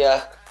de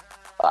estrellas,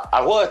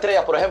 al juego de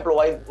estrellas, por ejemplo,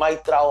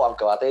 Mike Trout,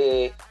 aunque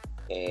bate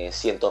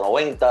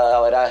 190 de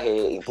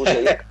averaje,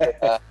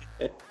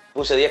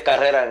 puse 10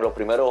 carreras en los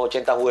primeros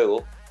 80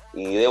 juegos,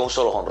 y dé un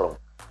solo jonrón.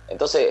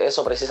 Entonces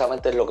eso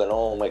precisamente es lo que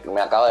no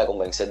me acaba de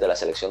convencer de la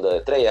selección de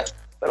estrellas.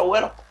 Pero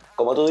bueno,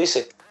 como tú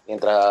dices,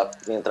 mientras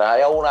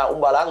haya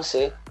un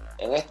balance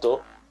en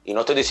esto, y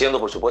no estoy diciendo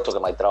por supuesto que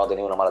Mike Trout ha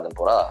tenido una mala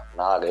temporada,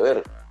 nada que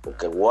ver,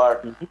 porque el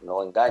WAR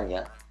no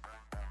engaña.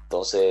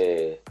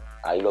 Entonces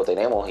ahí lo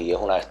tenemos y es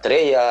una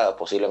estrella,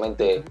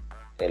 posiblemente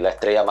la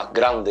estrella más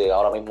grande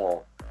ahora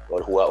mismo,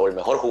 o el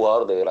mejor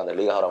jugador de Grandes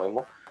Ligas ahora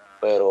mismo,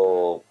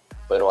 pero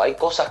hay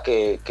cosas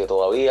que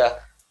todavía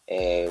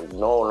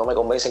no me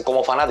convencen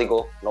como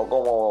fanático, no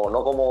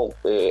como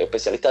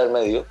especialista del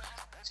medio,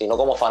 sino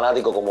como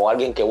fanático, como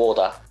alguien que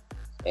vota.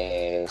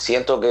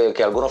 Siento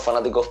que algunos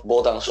fanáticos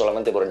votan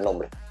solamente por el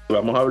nombre.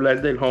 Vamos a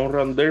hablar del Home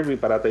Run Derby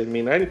para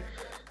terminar.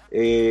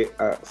 Se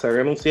han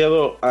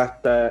anunciado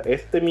hasta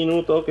este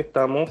minuto que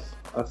estamos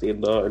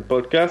haciendo el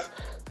podcast,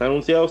 se han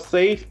anunciado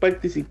 6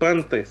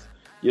 participantes.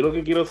 Yo lo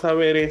que quiero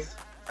saber es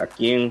a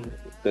quién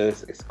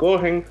ustedes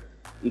escogen,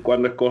 y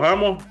cuando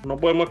escojamos no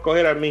podemos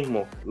escoger al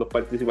mismo. Los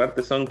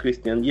participantes son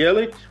Christian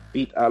Yelich,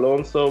 Pete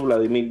Alonso,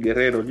 Vladimir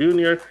Guerrero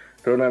Jr.,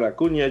 Ronald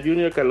Acuña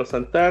Jr., Carlos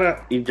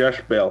Santana y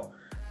Josh Bell.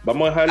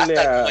 Vamos a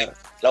dejarle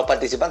los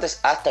participantes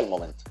hasta el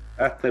momento.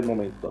 Hasta el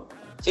momento.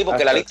 Sí,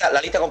 porque la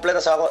lista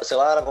completa se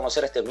va a dar a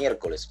conocer este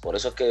miércoles. Por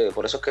eso es que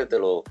te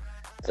lo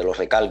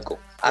recalco.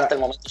 Hasta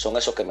el momento son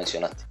esos que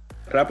mencionaste.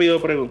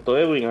 Rápido pregunto,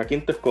 Edwin, ¿a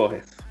quién te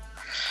escoges?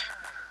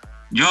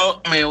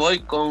 Yo me voy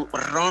con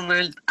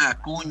Ronald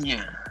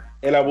Acuña.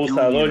 El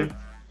abusador.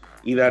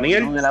 ¿Y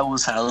Daniel? El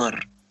abusador.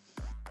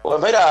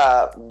 Pues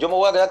mira, yo me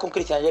voy a quedar con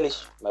Christian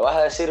Yelich. Me vas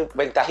a decir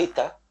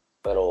ventajista,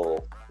 pero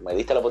me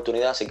diste la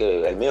oportunidad, así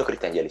que el mío es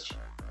Christian Yelich.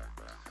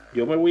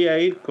 Yo me voy a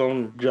ir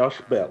con Josh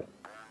Bell.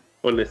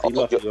 Por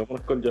decirlo así,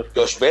 vamos con Josh Bell.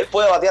 Josh Bell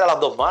puede batear a las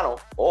 2 manos,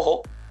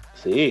 ojo.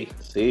 Sí.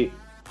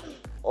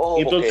 Ojo,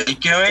 entonces, porque hay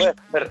que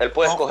ver él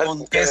puede escoger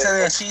con qué se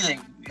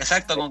deciden.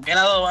 Exacto, con qué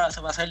lado va a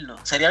hacerlo.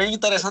 Sería bien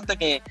interesante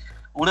que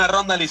una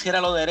ronda le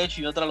hiciera lo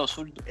derecho y otra lo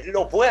zurdo. Él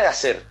lo puede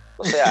hacer.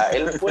 O sea,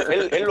 él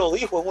lo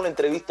dijo en una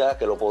entrevista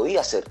que lo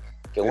podía hacer,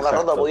 que en una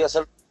ronda podía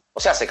hacer. O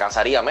sea, se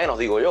cansaría menos,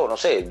 digo yo, no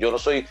sé. Yo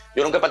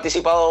nunca he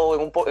participado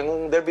en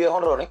un derby de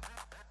jonrones,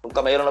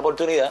 nunca me dieron la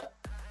oportunidad,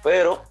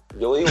 pero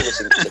yo digo que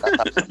sí, se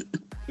cansa.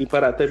 Y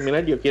para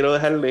terminar, yo quiero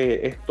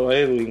dejarle esto a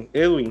Edwin.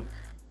 Edwin,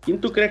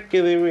 ¿quién tú crees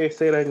que debe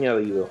ser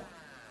añadido?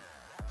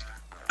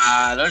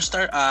 Al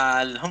All-Star,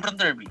 al Home Run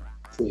Derby.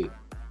 Sí.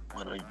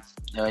 Bueno,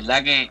 de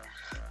verdad que,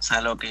 o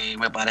sea, lo que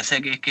me parece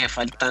que es que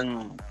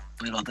faltan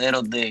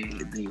peloteros de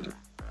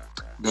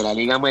la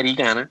Liga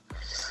Americana.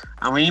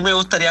 A mí me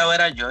gustaría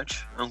ver a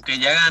George, aunque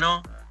ya ganó.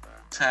 O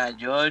sea,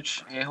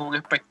 George es un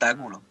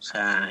espectáculo. O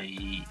sea,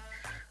 y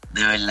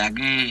de verdad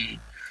que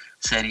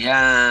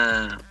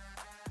sería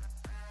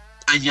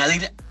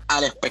añadir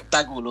al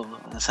espectáculo.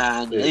 O sea,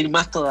 añadir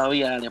más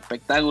todavía al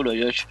espectáculo.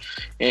 George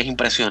es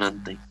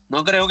impresionante.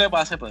 No creo que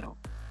pase, pero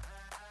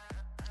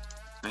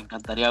me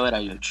encantaría ver a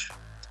George.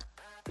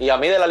 Y a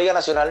mí de la Liga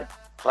Nacional,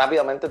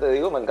 rápidamente te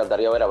digo, me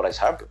encantaría ver a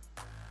Bryce Harper.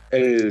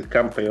 El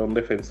campeón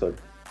defensor.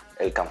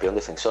 El campeón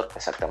defensor,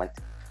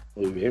 exactamente.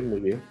 Muy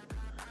bien.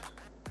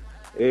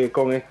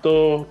 Con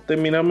esto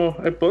terminamos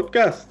el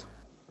podcast.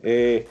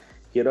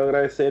 Quiero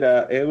agradecer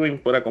a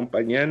Edwin por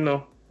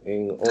acompañarnos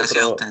en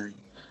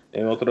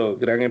otro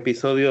gran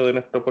episodio de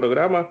nuestro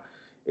programa.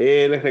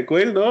 Les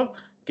recuerdo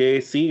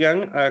que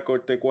sigan a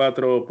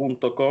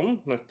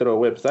corte4.com, nuestro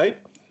website.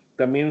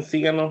 También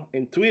síganos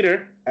en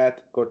Twitter,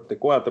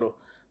 @corte4.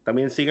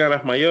 También sigan a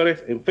las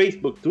mayores en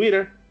Facebook,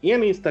 Twitter y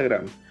en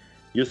Instagram.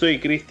 Yo soy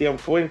Cristian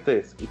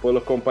Fuentes y por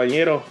los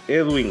compañeros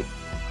Edwin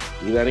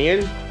y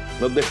Daniel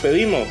nos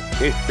despedimos.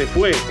 Este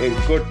fue el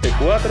Corte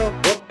 4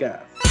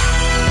 Podcast.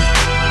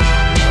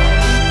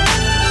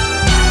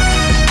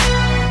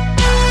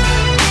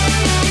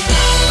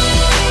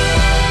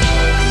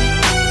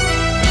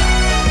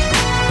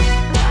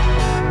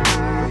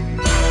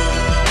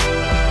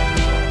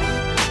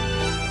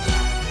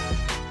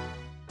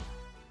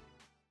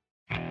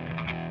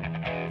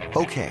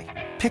 Okay,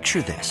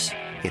 picture this.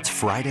 It's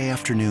Friday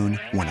afternoon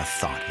when a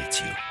thought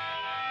hits you.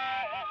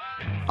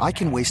 I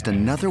can waste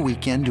another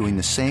weekend doing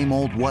the same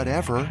old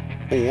whatever,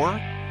 or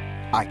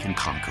I can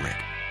conquer it.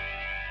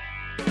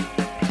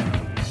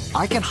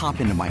 I can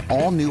hop into my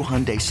all-new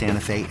Hyundai Santa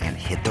Fe and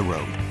hit the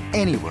road.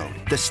 Any road.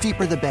 The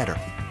steeper, the better.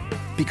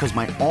 Because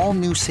my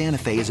all-new Santa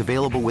Fe is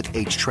available with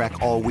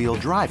H-Track all-wheel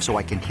drive, so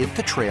I can hit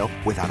the trail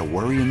without a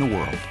worry in the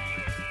world.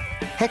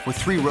 Heck, with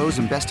 3 rows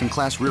and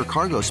best-in-class rear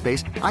cargo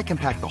space, I can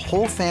pack the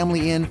whole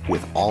family in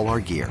with all our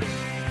gear.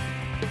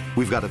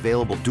 We've got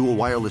available dual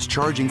wireless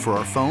charging for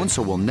our phones,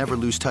 so we'll never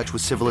lose touch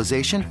with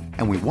civilization,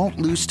 and we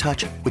won't lose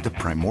touch with the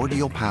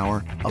primordial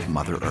power of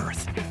Mother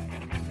Earth.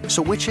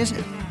 So which is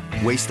it?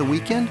 Waste the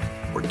weekend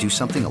or do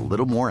something a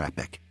little more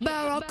epic?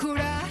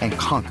 And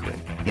conquer it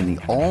in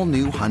the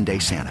all-new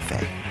Hyundai Santa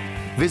Fe.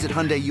 Visit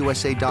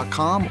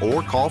HyundaiUSA.com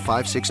or call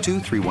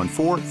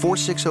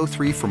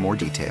 562-314-4603 for more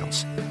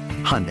details.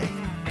 Hyundai,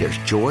 there's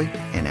joy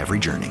in every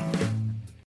journey.